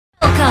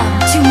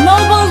to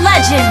Mobile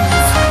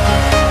Legends!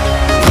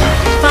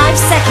 5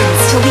 seconds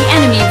till the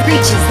enemy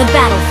reaches the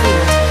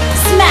battlefield.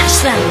 Smash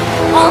them!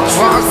 All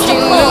troops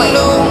deployed!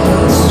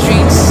 Alone, the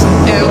streets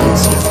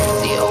empty.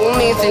 The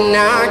only thing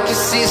I can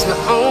see is my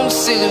own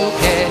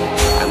silhouette.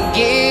 I'm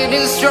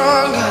getting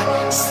stronger,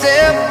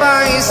 step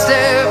by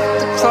step.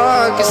 The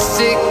clock is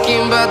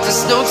ticking, but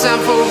there's no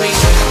time for me.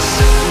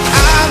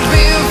 I've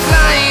been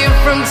flying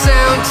from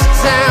town to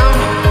town,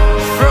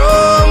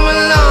 from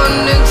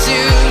London to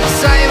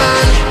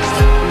Taiwan.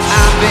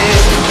 I've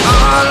been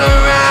all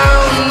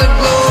around the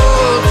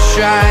globe,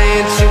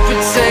 trying to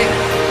protect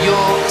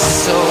your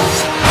soul.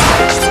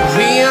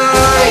 We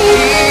are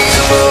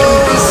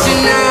heroes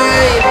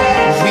tonight.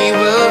 We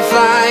will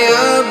fly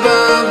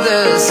above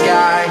the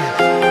sky.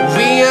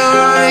 We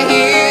are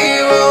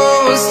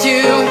heroes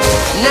tonight.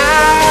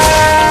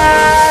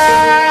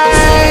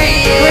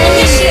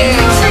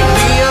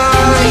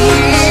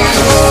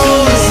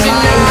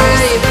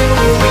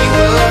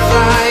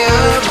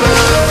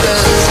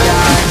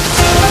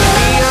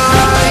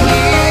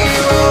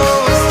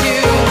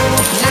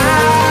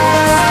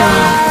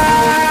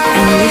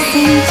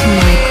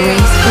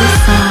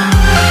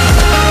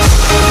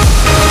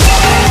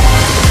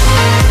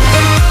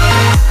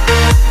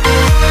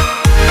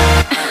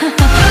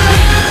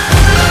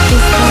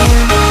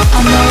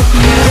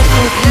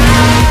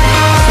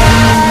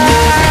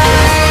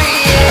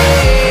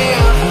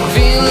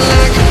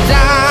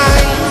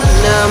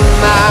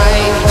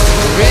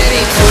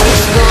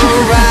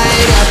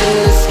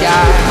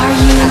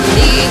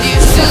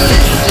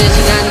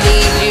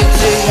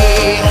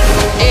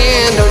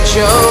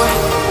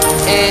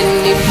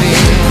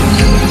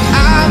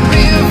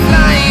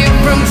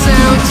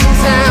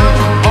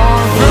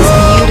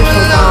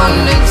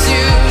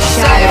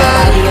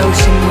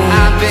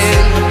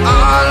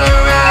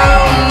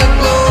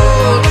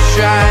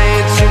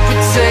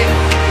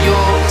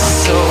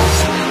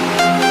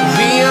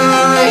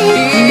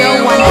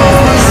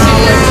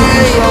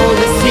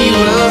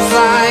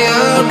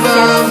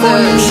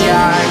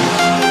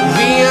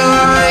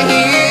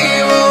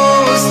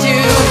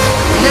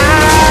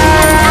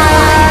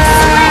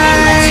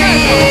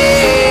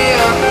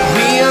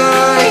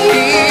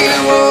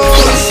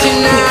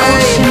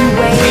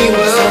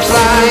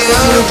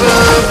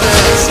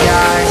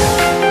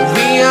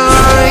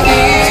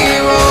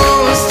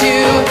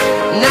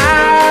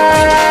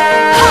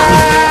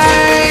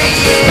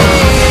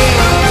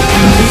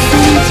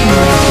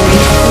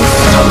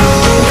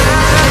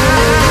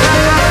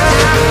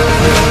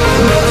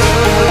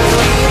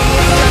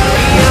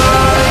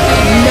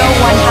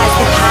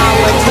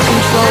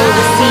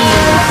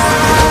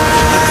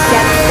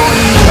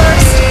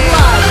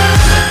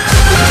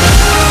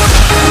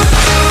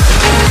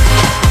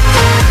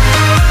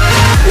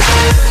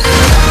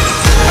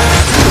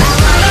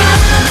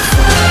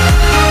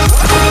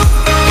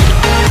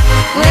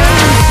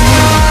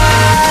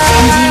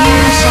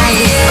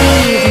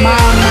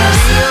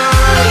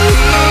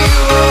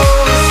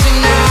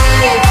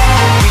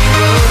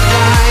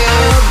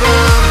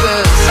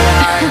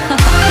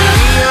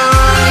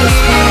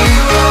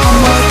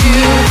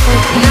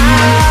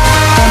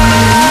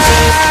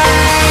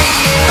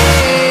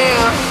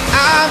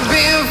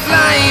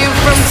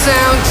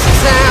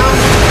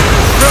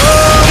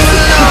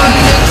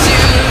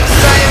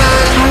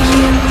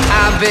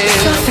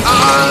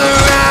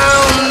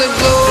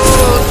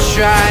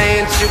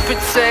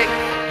 Protect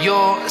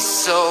your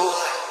soul.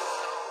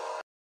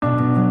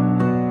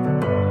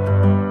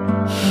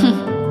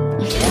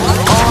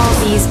 All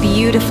these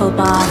beautiful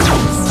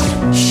bodies,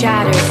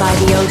 shattered by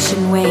the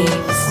ocean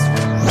waves.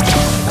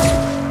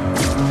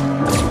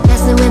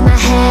 Messing with my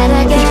head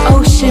again. The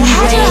ocean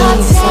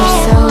waves are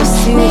so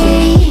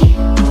soothing.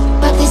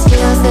 But these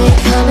feels, they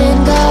come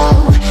and go,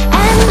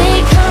 and they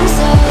come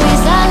so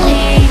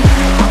easily.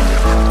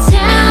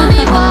 Tell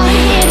me what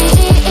it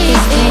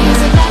is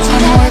about you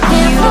that I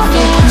can't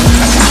forget.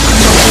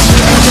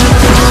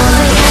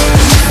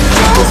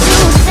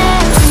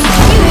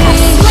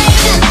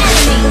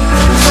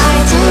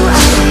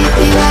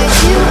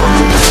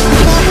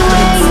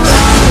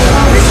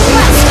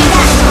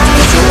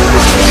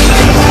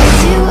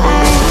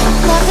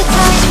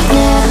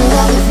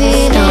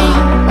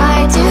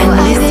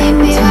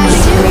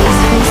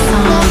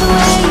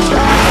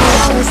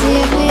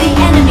 The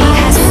enemy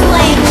has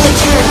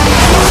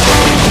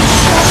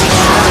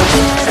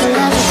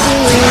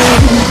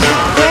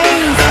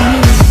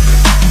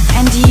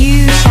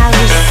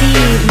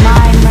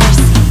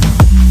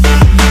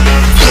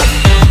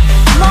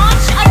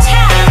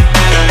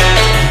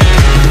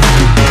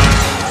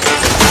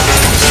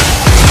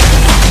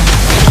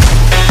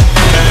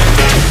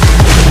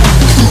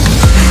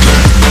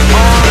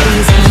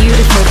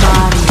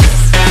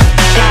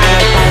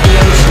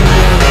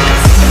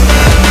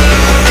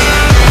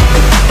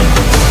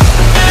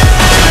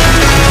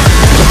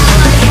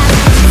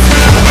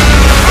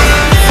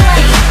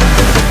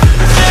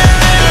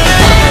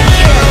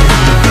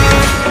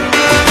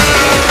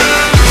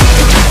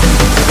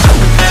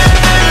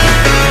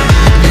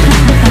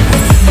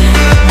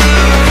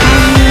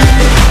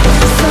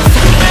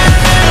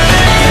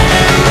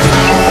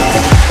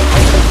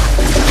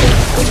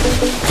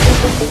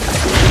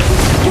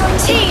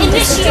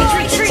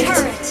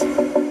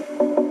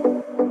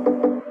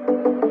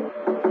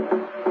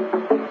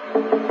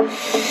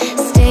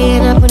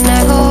up when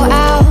I go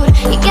out.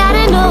 You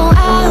gotta know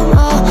I'm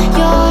all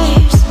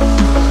yours.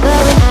 But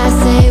when I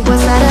say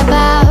what's that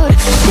about,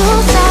 you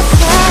stop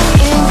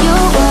saying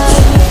your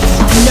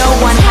words. No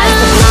one has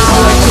the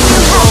power to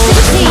control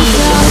the sea.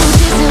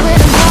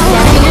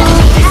 Your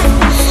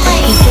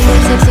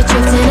fingertips are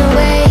drifting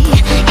away,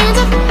 and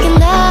I fucking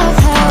love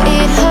how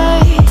it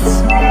hurts.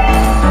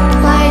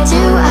 Why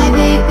do I,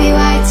 baby,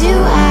 why do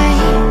I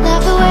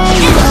love the way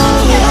you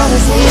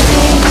always leave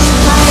me?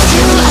 Why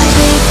do I,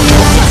 baby,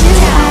 why do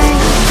I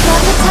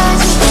love the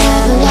touch,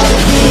 never love the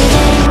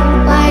feeling?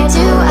 Why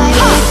do I,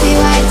 baby,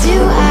 why do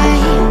I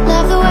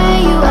love the way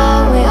you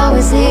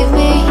always leave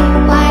me?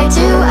 Why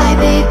do I,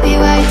 baby,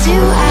 why do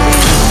I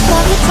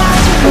love the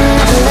touch,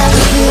 never love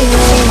the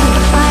feeling?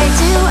 Why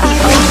do I,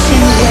 baby, why do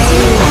I?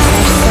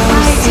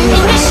 Why do I, baby, why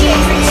do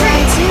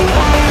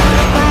I?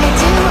 Why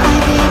do I,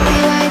 baby,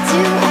 why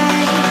do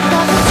I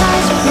love the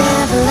touch,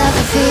 never love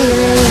the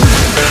feeling?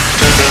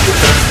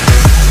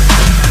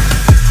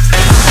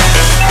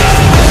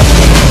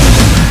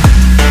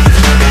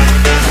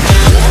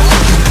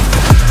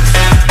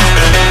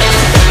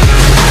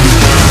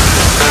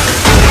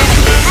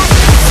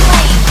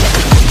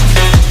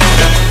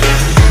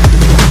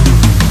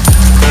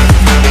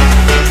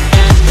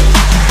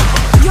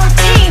 Your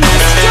team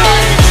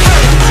destroyed the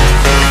turret.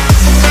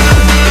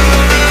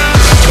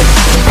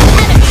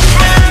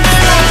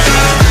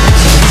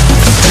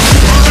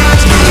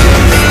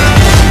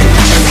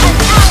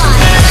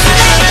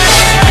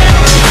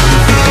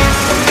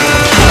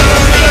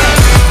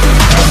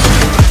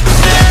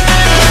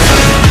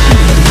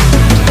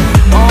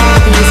 All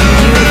these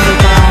beautiful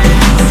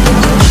bodies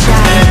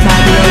shattered by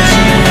the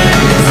ocean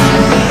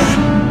waves.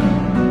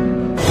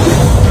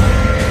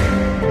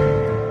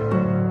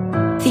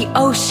 The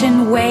ocean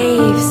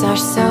waves are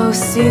so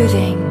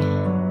soothing.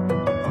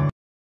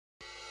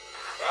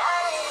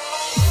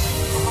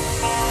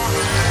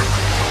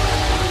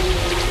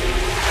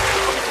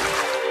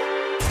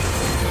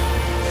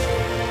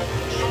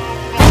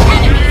 An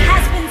enemy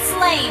has been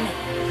slain.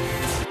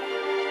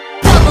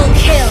 Double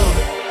kill.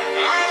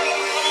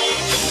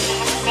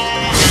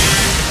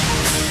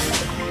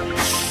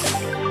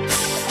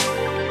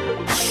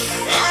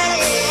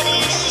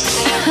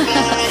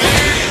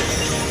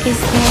 Is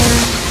there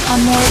a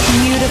more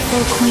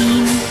beautiful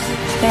queen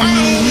than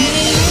me?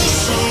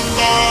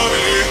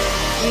 Somebody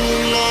who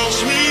loves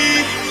me,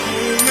 who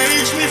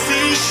makes me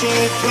feel so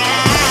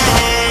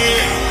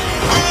bright.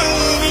 I don't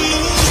wanna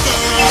lose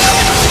that.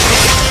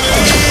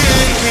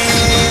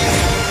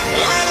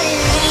 I don't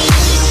wanna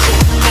lose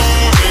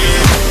somebody,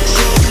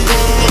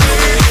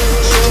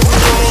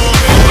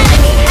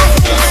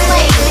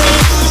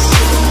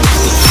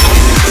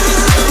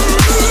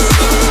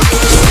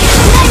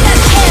 Mega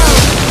kill.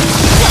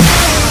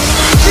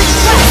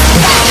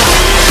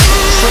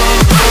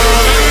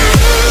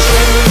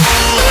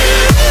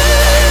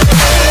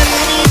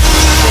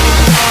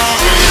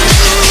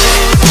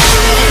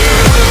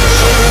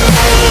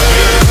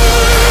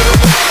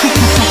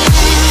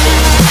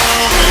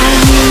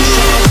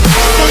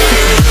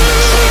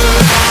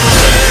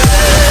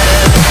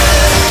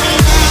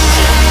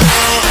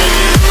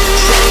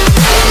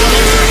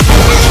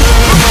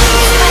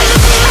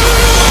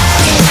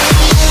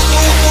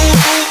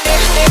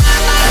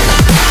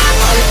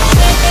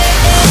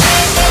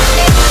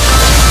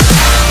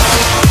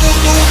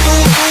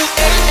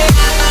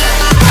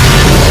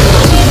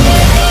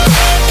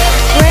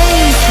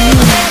 Praise me,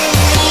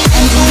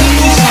 and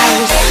you shall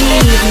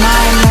receive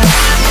my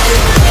mercy.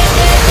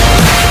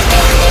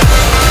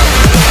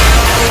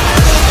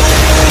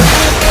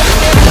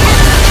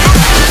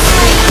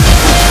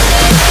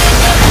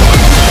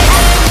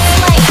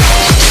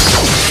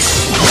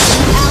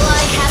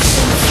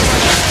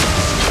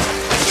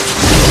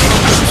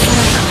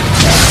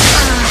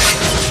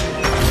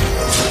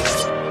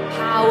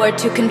 Power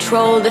to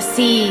control the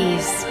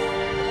seas,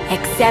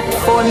 except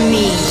for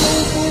me.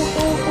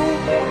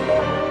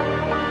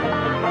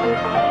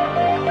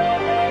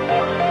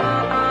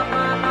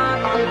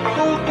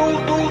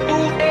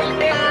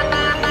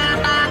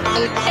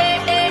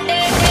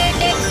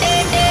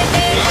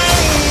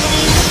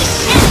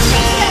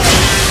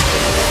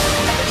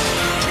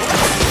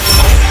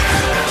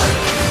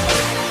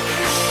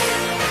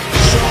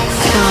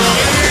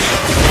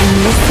 And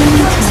listen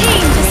to me.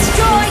 Team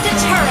destroyed a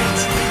turret.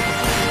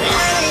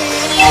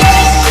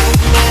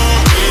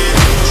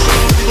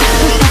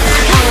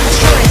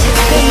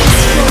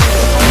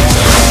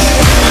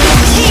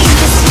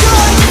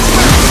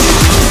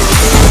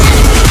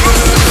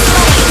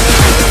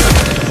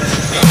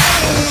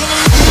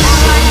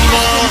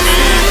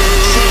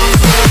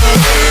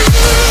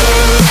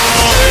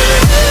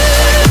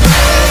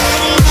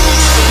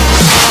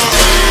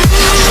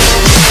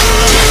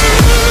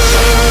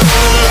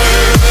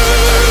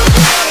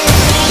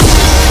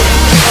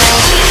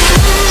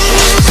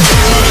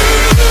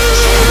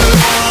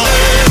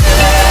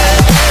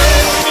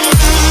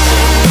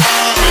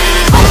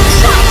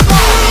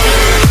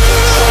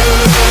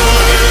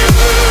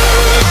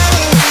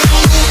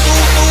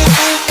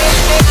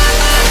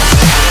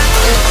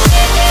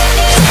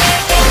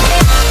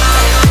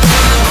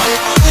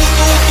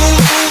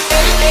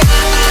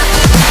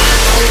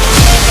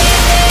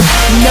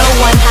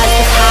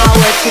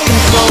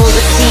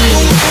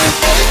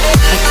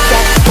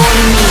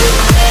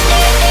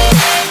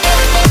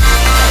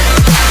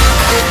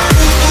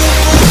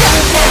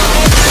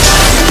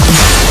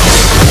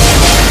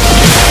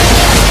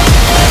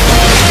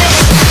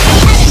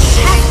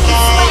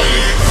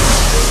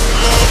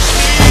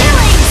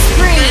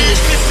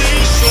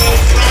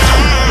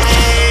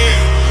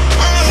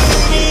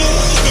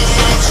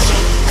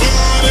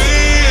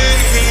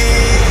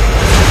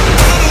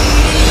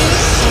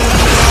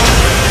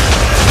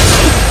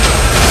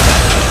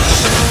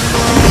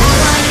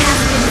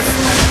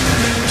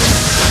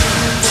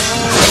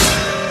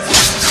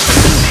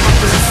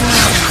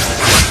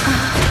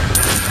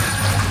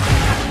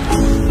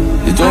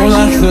 Don't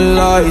like the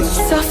lights,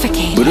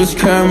 Suffocating. but it's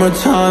camera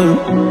time.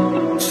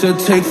 Said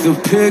take the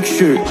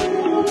picture,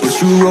 but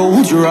you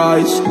rolled your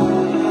eyes.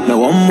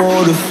 Now I'm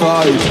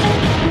mortified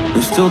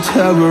and still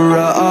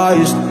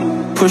terrorized.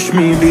 Push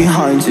me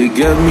behind to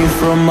get me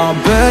from my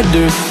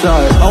better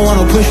side. I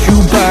wanna push you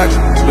back,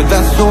 but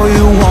that's all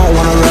you want.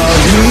 Wanna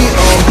rouse me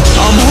up,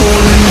 I'm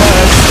holding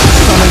back.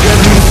 Trying to get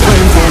me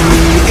framed for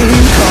me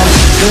income.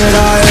 That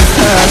I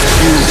attacked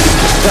you,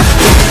 that's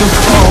just the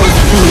false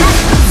truth.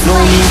 No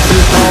need to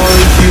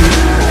argue.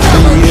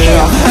 And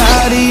yeah,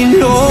 how do you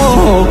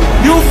know?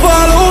 You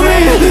follow me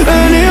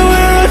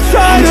anywhere I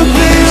try to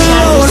be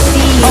alone.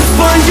 I'll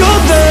find you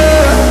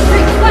there.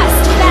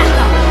 Request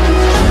backup.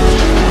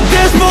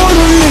 There's more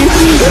to me.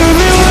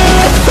 Everywhere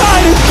I try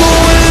to go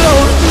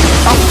alone,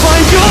 I'll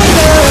find you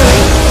there.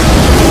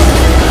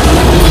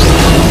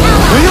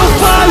 You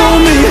follow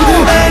me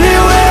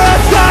anywhere I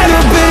try to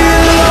be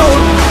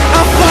alone,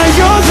 I'll find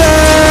you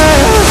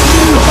there.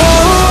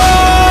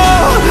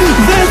 Oh,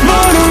 there's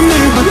more to me.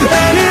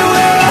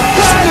 Anywhere I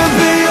try to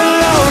be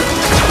alone,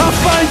 I'll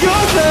find you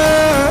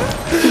there.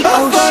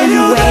 I'll find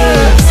you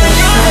there.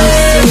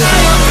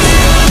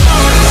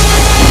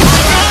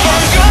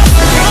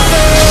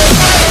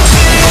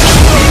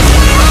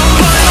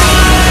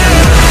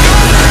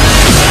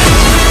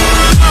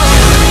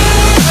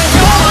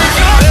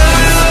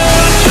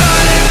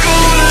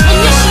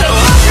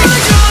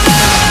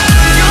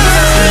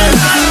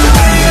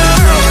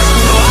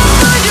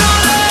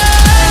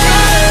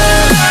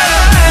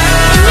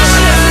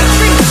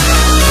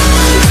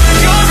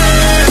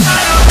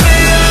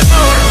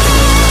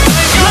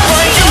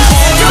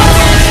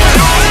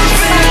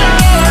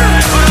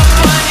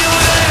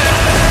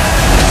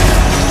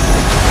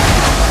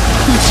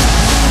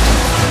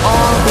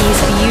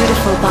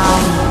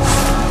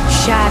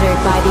 Shattered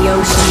by the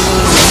ocean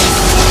waves.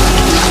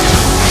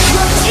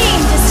 Your team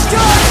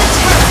destroyed the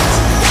turret.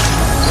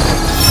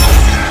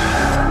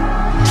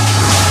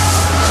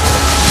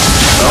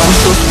 I'm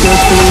so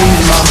scared to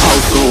leave my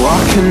house, so I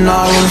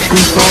cannot run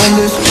free from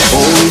this.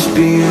 Always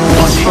being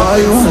watched by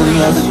you, and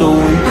that's so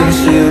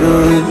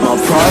inconsiderate. My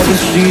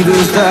privacy,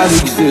 does that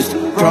exist?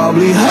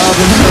 Probably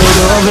haven't heard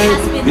of it.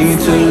 Need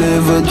to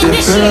live a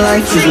different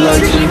life, 'cause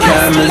lights and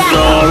cameras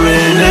are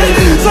in it.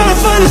 Trying to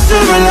find a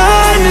silver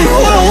lining.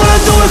 All I wanna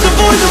do is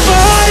avoid the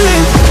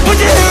violence. But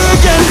you're here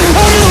again,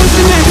 I'm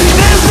losing it.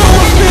 There's no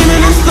one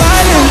screaming in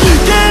silence.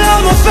 Get out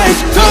of my face,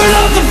 turn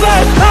off the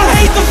flash. I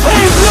hate the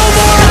fame, no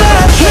more of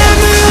that. Leave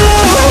me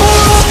alone,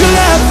 hold off your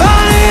lap. I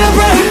need a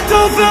break,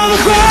 don't feel the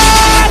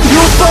crack.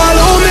 You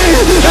follow me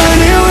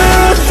anywhere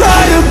I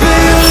try to be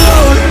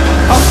alone,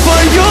 I'll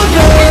find you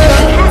there.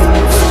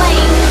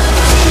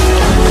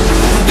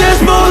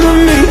 There's more to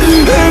me.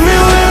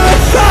 Everywhere I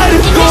try to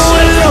go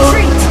alone,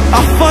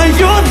 I'll find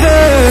you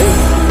there.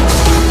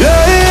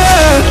 Yeah,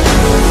 yeah.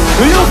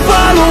 You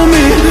follow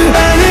me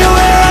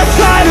anywhere I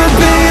try to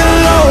be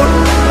alone,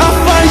 I'll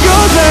find you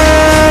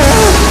there.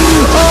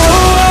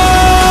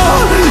 Oh,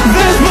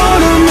 there's more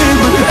to me.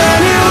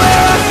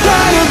 Anywhere I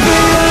try to be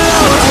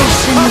alone,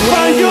 I'll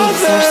find you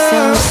there.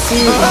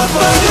 I'll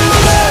find you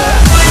there.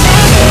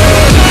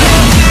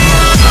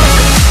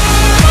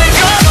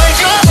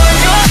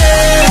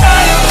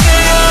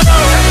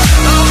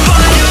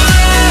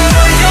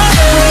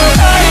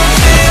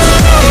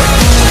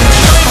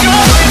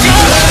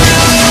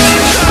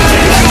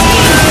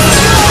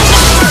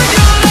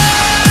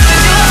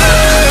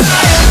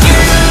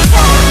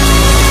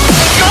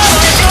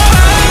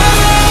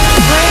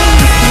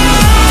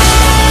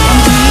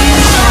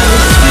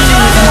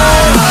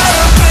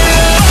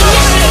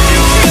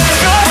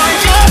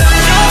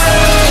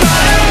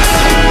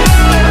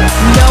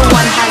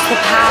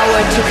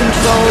 To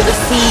control the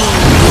sea.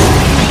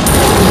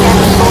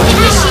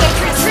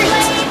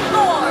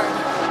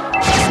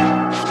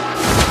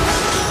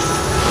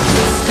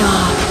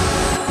 Stop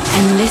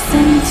and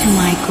listen to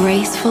my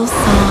graceful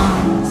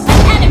songs.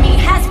 An enemy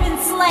has been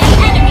slain.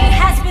 Enemy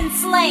has been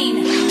slain.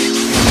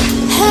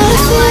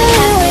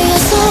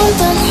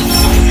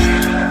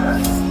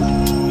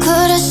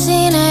 Could have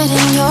seen it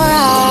in your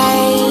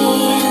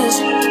eyes.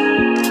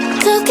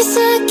 Took a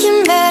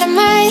second, but I'm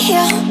right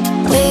here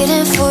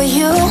waiting for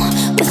you.